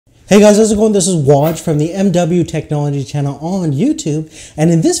Hey guys, how's it going? This is Waj from the MW Technology channel on YouTube,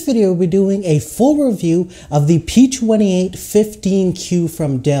 and in this video we'll be doing a full review of the P2815Q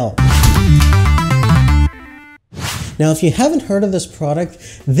from Dell. Now, if you haven't heard of this product,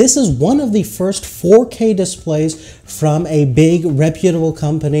 this is one of the first 4K displays from a big reputable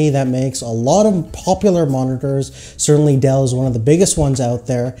company that makes a lot of popular monitors. Certainly Dell is one of the biggest ones out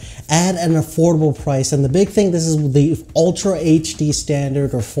there at an affordable price. And the big thing, this is the Ultra HD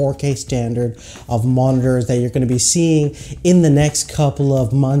standard or 4K standard of monitors that you're going to be seeing in the next couple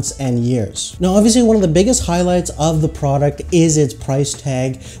of months and years. Now, obviously one of the biggest highlights of the product is its price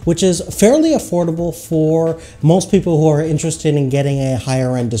tag, which is fairly affordable for most people who are interested in getting a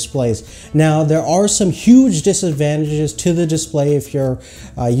higher end displays. Now, there are some huge disadvantages to the display if you're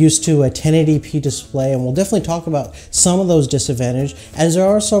used to a 1080p display, and we'll definitely talk about some of those disadvantages, as there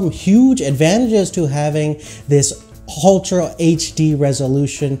are some huge advantages to having this Ultra HD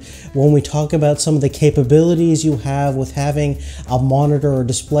resolution when we talk about some of the capabilities you have with having a monitor or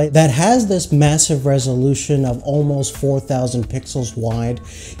display that has this massive resolution of almost 4,000 pixels wide.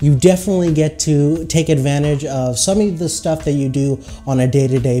 You definitely get to take advantage of some of the stuff that you do on a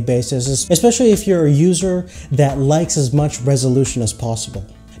day-to-day basis, especially if you're a user that likes as much resolution as possible.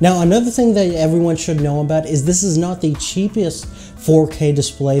 Now, another thing that everyone should know about is this is not the cheapest 4K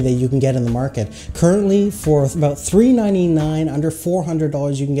display that you can get in the market. Currently, for about $399, under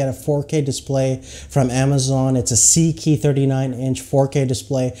 $400, you can get a 4K display from Amazon. It's a C-Key 39-inch 4K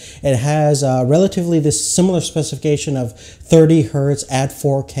display. It has relatively this similar specification of 30 Hertz at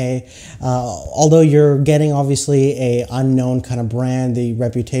 4K. Although you're getting obviously a unknown kind of brand, the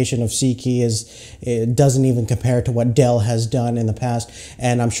reputation of C-Key it doesn't even compare to what Dell has done in the past.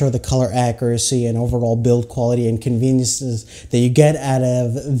 And I'm sure the color accuracy and overall build quality and conveniences that you get out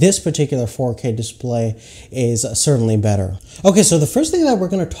of this particular 4K display is certainly better. Okay, so the first thing that we're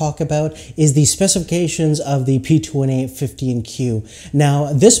going to talk about is the specifications of the P2815Q.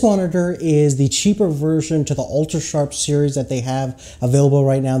 Now, this monitor is the cheaper version to the Ultra Sharp series that they have available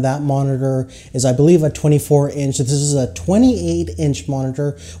right now. That monitor is, I believe, a 24-inch. This is a 28-inch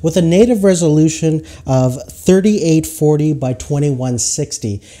monitor with a native resolution of 3840 by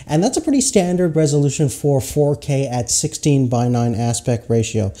 2160. And that's a pretty standard resolution for 4K at 16 by 9 aspect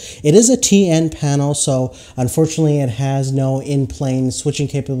ratio. It is a TN panel, so unfortunately it has no in-plane switching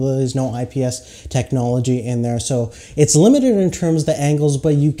capabilities, no IPS technology in there, so it's limited in terms of the angles,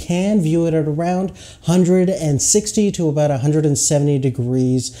 but you can view it at around 160 to about 170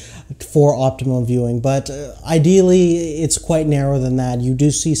 degrees for optimal viewing, but ideally it's quite narrow than that. You do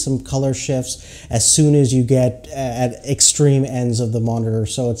see some color shifts as soon as you get at extreme ends of the monitor,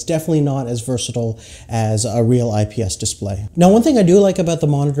 so it's definitely not as versatile as a real IPS display. Now, one thing I do like about the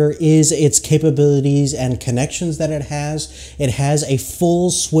monitor is its capabilities and connections that it has. It has a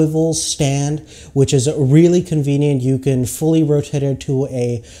full swivel stand, which is really convenient. You can fully rotate it to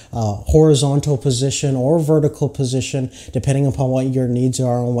a horizontal position or vertical position, depending upon what your needs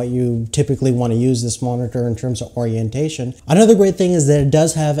are and what you typically want to use this monitor in terms of orientation. Another great thing is that it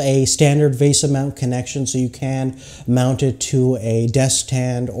does have a standard VESA mount connection, so you can mount it to a desk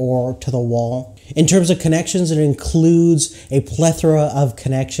stand or to the wall. In terms of connections, it includes a plethora of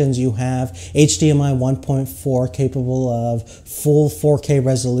connections. You have HDMI 1.4 capable of full 4K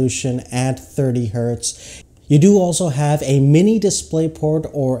resolution at 30 Hertz. You do also have a mini DisplayPort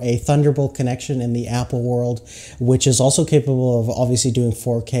or a Thunderbolt connection in the Apple world, which is also capable of obviously doing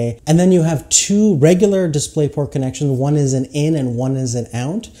 4K. And then you have two regular DisplayPort connections. One is an in and one is an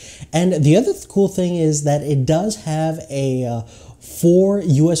out. And the other cool thing is that it does have a 4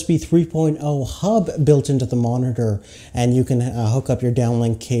 USB 3.0 hub built into the monitor, and you can hook up your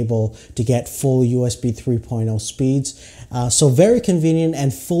downlink cable to get full USB 3.0 speeds. So very convenient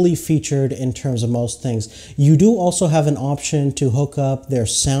and fully featured in terms of most things. You do also have an option to hook up their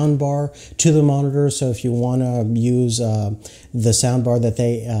soundbar to the monitor, so if you want to use the soundbar that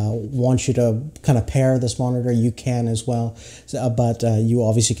they want you to kind of pair this monitor, you can as well, but you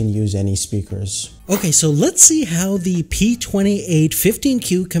obviously can use any speakers. Okay, so let's see how the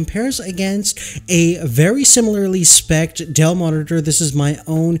P2815Q compares against a very similarly spec'd Dell monitor. This is my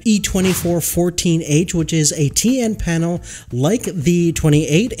own E2414H, which is a TN panel like the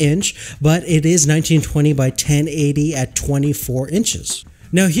 28-inch, but it is 1920 by 1080 at 24 inches.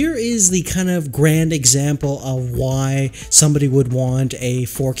 Now here is the kind of grand example of why somebody would want a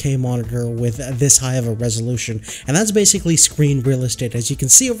 4K monitor with this high of a resolution, and that's basically screen real estate. As you can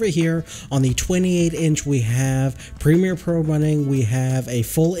see over here on the 28-inch, we have Premiere Pro running, we have a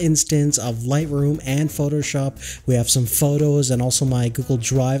full instance of Lightroom and Photoshop, we have some photos and also my Google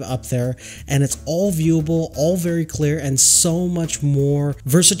Drive up there, and it's all viewable, all very clear, and so much more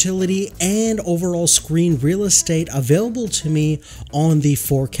versatility and overall screen real estate available to me on the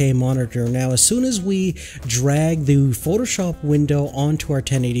 4K monitor. Now, as soon as we drag the Photoshop window onto our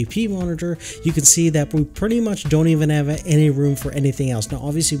 1080p monitor, you can see that we pretty much don't even have any room for anything else. Now,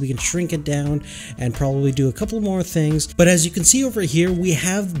 obviously, we can shrink it down and probably do a couple more things, but as you can see over here, we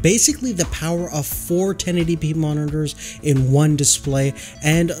have basically the power of 4 1080p monitors in one display,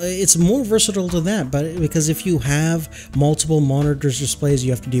 and it's more versatile than that, but because if you have multiple monitors displays,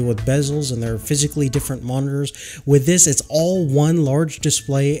 you have to deal with bezels, and they're physically different monitors. With this, it's all one large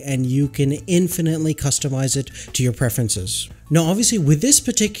display, and you can infinitely customize it to your preferences. Now, obviously, with this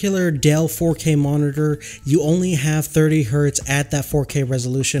particular Dell 4K monitor, you only have 30 Hz at that 4K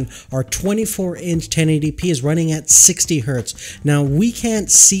resolution. Our 24-inch 1080p is running at 60 Hz. Now, we can't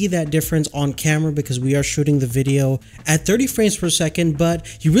see that difference on camera because we are shooting the video at 30 frames per second, but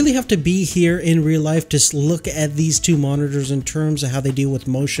you really have to be here in real life to look at these two monitors in terms of how they deal with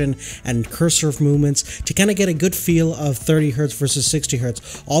motion and cursor movements to kind of get a good feel of 30 Hz versus 60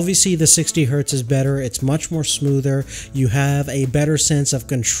 Hz. Obviously, the 60 Hz is better. It's much more smoother. You have a better sense of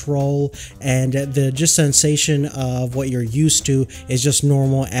control, and the just sensation of what you're used to is just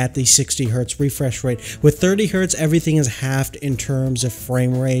normal at the 60 Hz refresh rate. With 30 Hz, everything is halved in terms of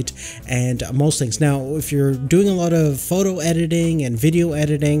frame rate and most things. Now, if you're doing a lot of photo editing and video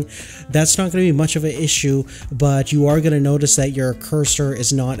editing, that's not going to be much of an issue, but you are going to notice that your cursor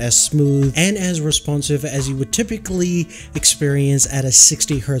is not as smooth and as responsive as you would typically experience at a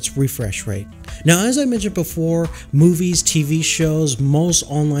 60 Hz refresh rate. Now, as I mentioned before, movies, TV shows, most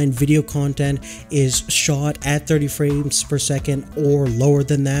online video content is shot at 30 frames per second or lower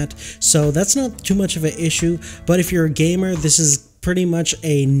than that, so that's not too much of an issue. But if you're a gamer, this is pretty much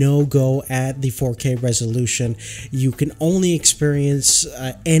a no-go at the 4K resolution. You can only experience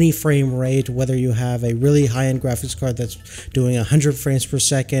any frame rate, whether you have a really high-end graphics card that's doing 100 frames per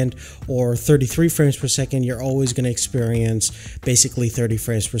second or 33 frames per second. You're always going to experience basically 30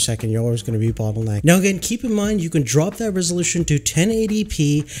 frames per second. You're always going to be bottlenecked. Now again, keep in mind you can drop that resolution to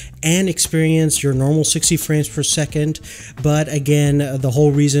 1080p and experience your normal 60 frames per second, but again, the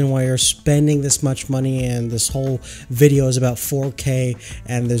whole reason why you're spending this much money and this whole video is about 4K,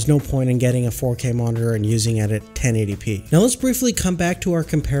 and there's no point in getting a 4K monitor and using it at 1080p. Now let's briefly come back to our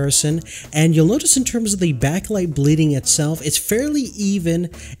comparison, and you'll notice in terms of the backlight bleeding itself, it's fairly even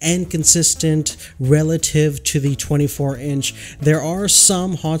and consistent relative to the 24-inch. There are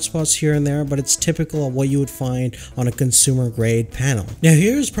some hotspots here and there, but it's typical of what you would find on a consumer grade panel. Now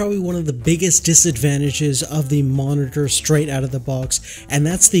here's probably one of the biggest disadvantages of the monitor straight out of the box, and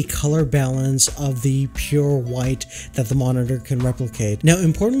that's the color balance of the pure white that the monitor can replicate. Now,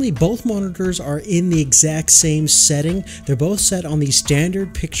 importantly, both monitors are in the exact same setting. They're both set on the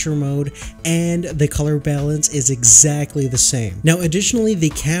standard picture mode, and the color balance is exactly the same. Now, additionally, the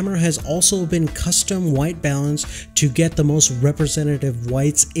camera has also been custom white balanced to get the most representative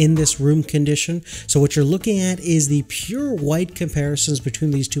whites in this room condition. So what you're looking at is the pure white comparisons between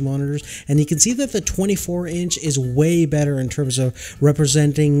these two monitors, and you can see that the 24-inch is way better in terms of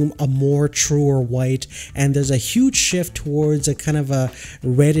representing a more truer white, and there's a huge shift towards a kind of a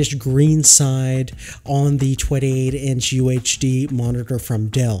reddish green side on the 28-inch UHD monitor from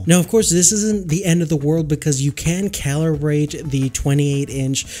Dell. Now, of course, this isn't the end of the world because you can calibrate the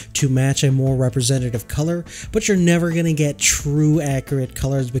 28-inch to match a more representative color, but you're never going to get true accurate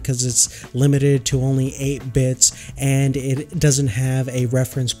colors because it's limited to only 8 bits and it doesn't have a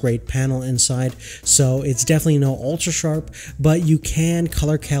reference grade panel inside, so it's definitely no ultra sharp, but you can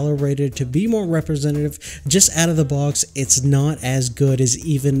color calibrate it to be more representative. Just out of the box, it's not as good as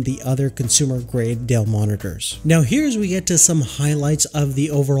even the other consumer grade Dell monitors. Now here's we get to some highlights of the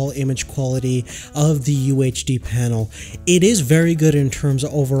overall image quality of the UHD panel. It is very good in terms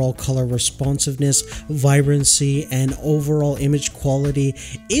of overall color responsiveness, vibrancy, and overall image quality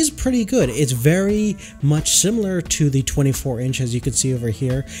is pretty good. It's very much similar to the 24-inch as you can see over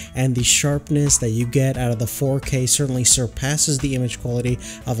here, and the sharpness that you get out of the 4K certainly surpasses the image quality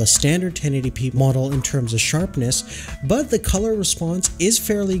of a standard 1080p model in terms of sharpness, but the color response is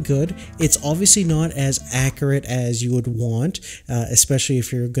fairly good. It's obviously not as accurate as you would want, especially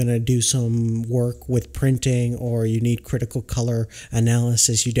if you're going to do some work with printing or you need critical color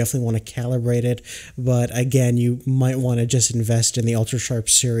analysis. You definitely want to calibrate it. But again, you might want to just invest in the Ultra Sharp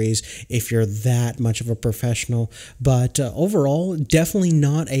series if you're that much of a professional. But overall, definitely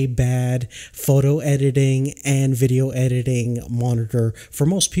not a bad photo editing and video editing monitor for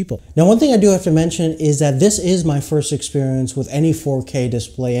most people. Now, one thing I do have to mention is that this is my first experience with any 4K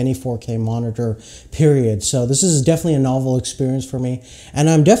display, any 4K monitor, period. So this is definitely a novel experience for me, and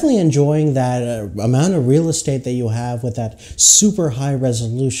I'm definitely enjoying that amount of real estate that you have with that super high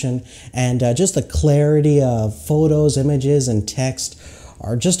resolution, and just the clarity of photos, images, and text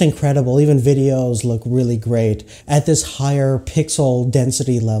are just incredible. Even videos look really great at this higher pixel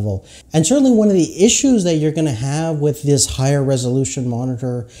density level. And certainly one of the issues that you're going to have with this higher resolution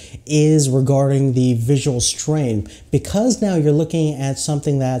monitor is regarding the visual strain. Because now you're looking at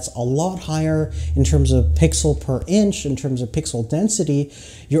something that's a lot higher in terms of pixel per inch, in terms of pixel density,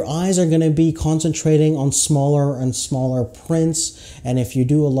 your eyes are going to be concentrating on smaller and smaller prints. And if you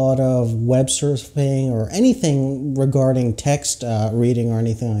do a lot of web surfing or anything regarding text reading or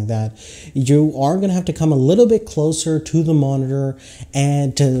anything like that, you are going to have to come a little bit closer to the monitor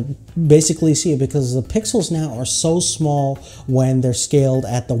and to basically see it, because the pixels now are so small when they're scaled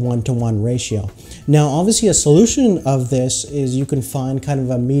at the 1:1 ratio. Now, obviously a solution of this is you can find kind of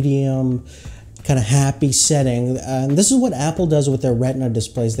a medium, kind of happy setting, and this is what Apple does with their Retina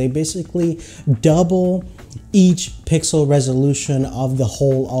displays. They basically double each pixel resolution of the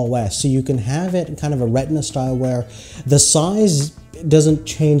whole OS, so you can have it in kind of a Retina style where the size doesn't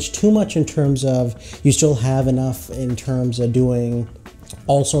change too much in terms of, you still have enough in terms of doing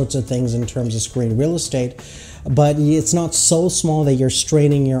all sorts of things in terms of screen real estate, but it's not so small that you're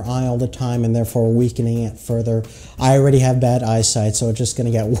straining your eye all the time and therefore weakening it further. I already have bad eyesight, so it's just going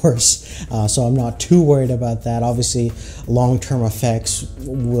to get worse. So I'm not too worried about that. Obviously, long-term effects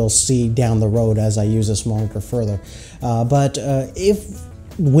we'll see down the road as I use this monitor further. But if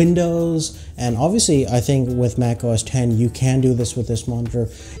Windows, and obviously I think with Mac OS X you can do this with this monitor,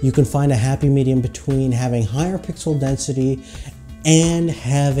 you can find a happy medium between having higher pixel density and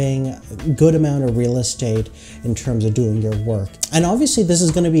having a good amount of real estate in terms of doing your work. And obviously this is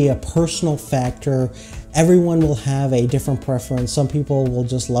going to be a personal factor. Everyone will have a different preference. Some people will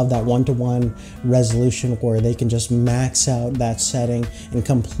just love that 1:1 resolution where they can just max out that setting and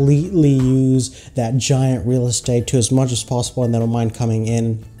completely use that giant real estate to as much as possible, and they don't mind coming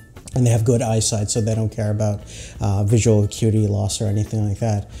in, and they have good eyesight, so they don't care about visual acuity loss or anything like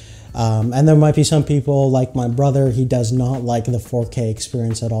that. And there might be some people like my brother, he does not like the 4K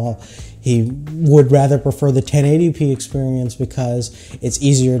experience at all. He would rather prefer the 1080p experience because it's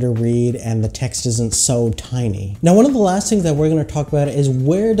easier to read and the text isn't so tiny. Now, one of the last things that we're going to talk about is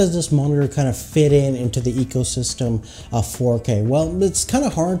where does this monitor kind of fit in into the ecosystem of 4K? Well, it's kind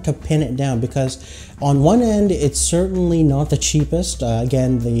of hard to pin it down because on one end, it's certainly not the cheapest.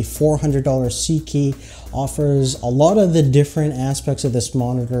 Again, the $400 C key offers a lot of the different aspects of this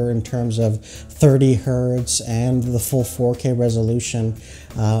monitor in terms of 30 Hertz and the full 4K resolution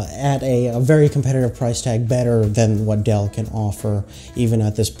at a very competitive price tag, better than what Dell can offer even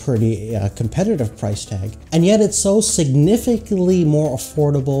at this pretty competitive price tag. And yet it's so significantly more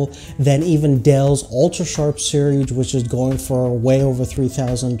affordable than even Dell's Ultra Sharp series, which is going for way over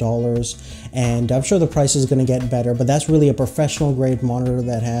 $3,000. And I'm sure the price is going to get better, but that's really a professional grade monitor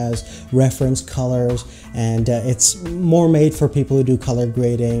that has reference colors, and it's more made for people who do color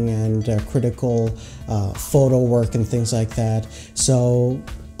grading and critical photo work and things like that. So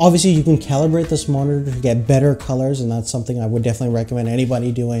obviously you can calibrate this monitor to get better colors, and that's something I would definitely recommend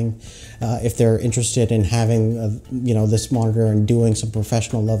anybody doing if they're interested in having this monitor and doing some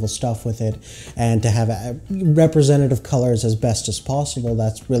professional level stuff with it, and to have representative colors as best as possible.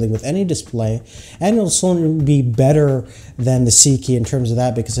 That's really with any display, and it'll certainly be better than the C key in terms of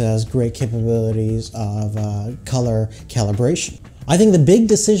that because it has great capabilities of color calibration. I think the big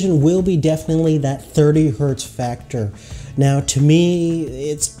decision will be definitely that 30 Hertz factor. Now, to me,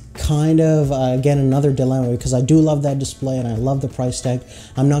 it's kind of, again, another dilemma because I do love that display and I love the price tag.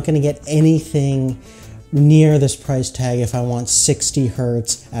 I'm not going to get anything near this price tag if I want 60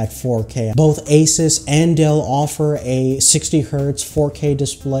 Hertz at 4K. Both Asus and Dell offer a 60 Hertz 4K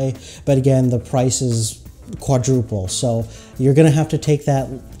display, but again, the price is quadruple. So you're going to have to take that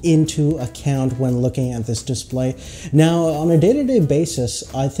into account when looking at this display. Now, on a day-to-day basis,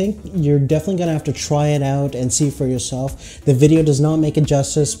 I think you're definitely going to have to try it out and see for yourself. The video does not make it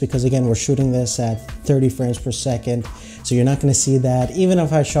justice because, again, we're shooting this at 30 frames per second, so you're not going to see that. Even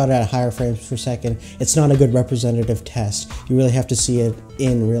if I shot it at higher frames per second, it's not a good representative test. You really have to see it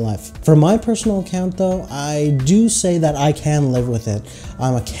in real life. For my personal account, though, I do say that I can live with it.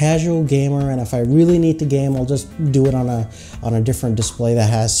 I'm a casual gamer, and if I really need to game, I'll just do it on a different display that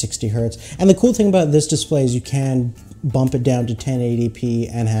has 60 hertz. And the cool thing about this display is you can bump it down to 1080p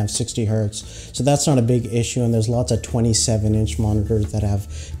and have 60 hertz. So that's not a big issue, and there's lots of 27-inch monitors that have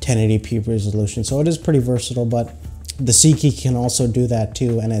 1080p resolution. So it is pretty versatile, but the C key can also do that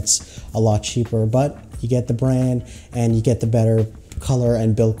too, and it's a lot cheaper, but you get the brand and you get the better color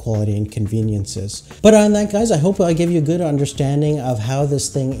and build quality and conveniences. But on that, guys, I hope I give you a good understanding of how this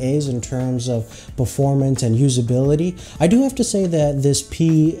thing is in terms of performance and usability. I do have to say that this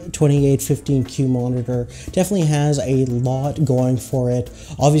P2815Q monitor definitely has a lot going for it.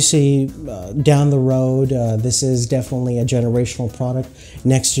 Obviously, down the road, this is definitely a generational product.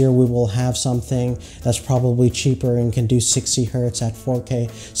 Next year, we will have something that's probably cheaper and can do 60 hertz at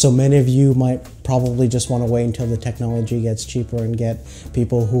 4K. So many of you might probably just want to wait until the technology gets cheaper and get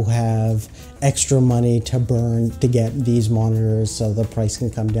people who have extra money to burn to get these monitors so the price can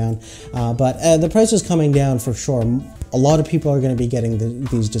come down. But the price is coming down for sure. A lot of people are going to be getting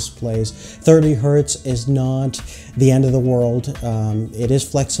these displays. 30 hertz is not the end of the world. It is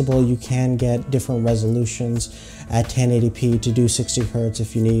flexible. You can get different resolutions at 1080p to do 60 hertz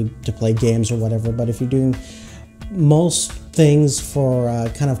if you need to play games or whatever. But if you're doing most things for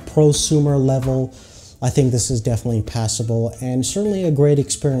kind of prosumer level, I think this is definitely passable and certainly a great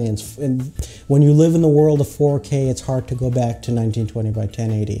experience. And when you live in the world of 4K, it's hard to go back to 1920 by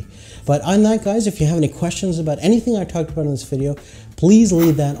 1080. But on that, guys, if you have any questions about anything I talked about in this video, please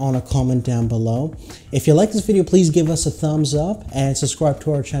leave that on a comment down below. If you like this video, please give us a thumbs up and subscribe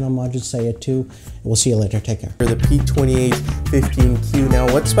to our channel, Majid Sayed 2. We'll see you later. Take care. The P2815Q.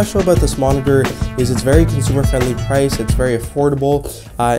 Now, what's special about this monitor is it's very consumer-friendly price. It's very affordable.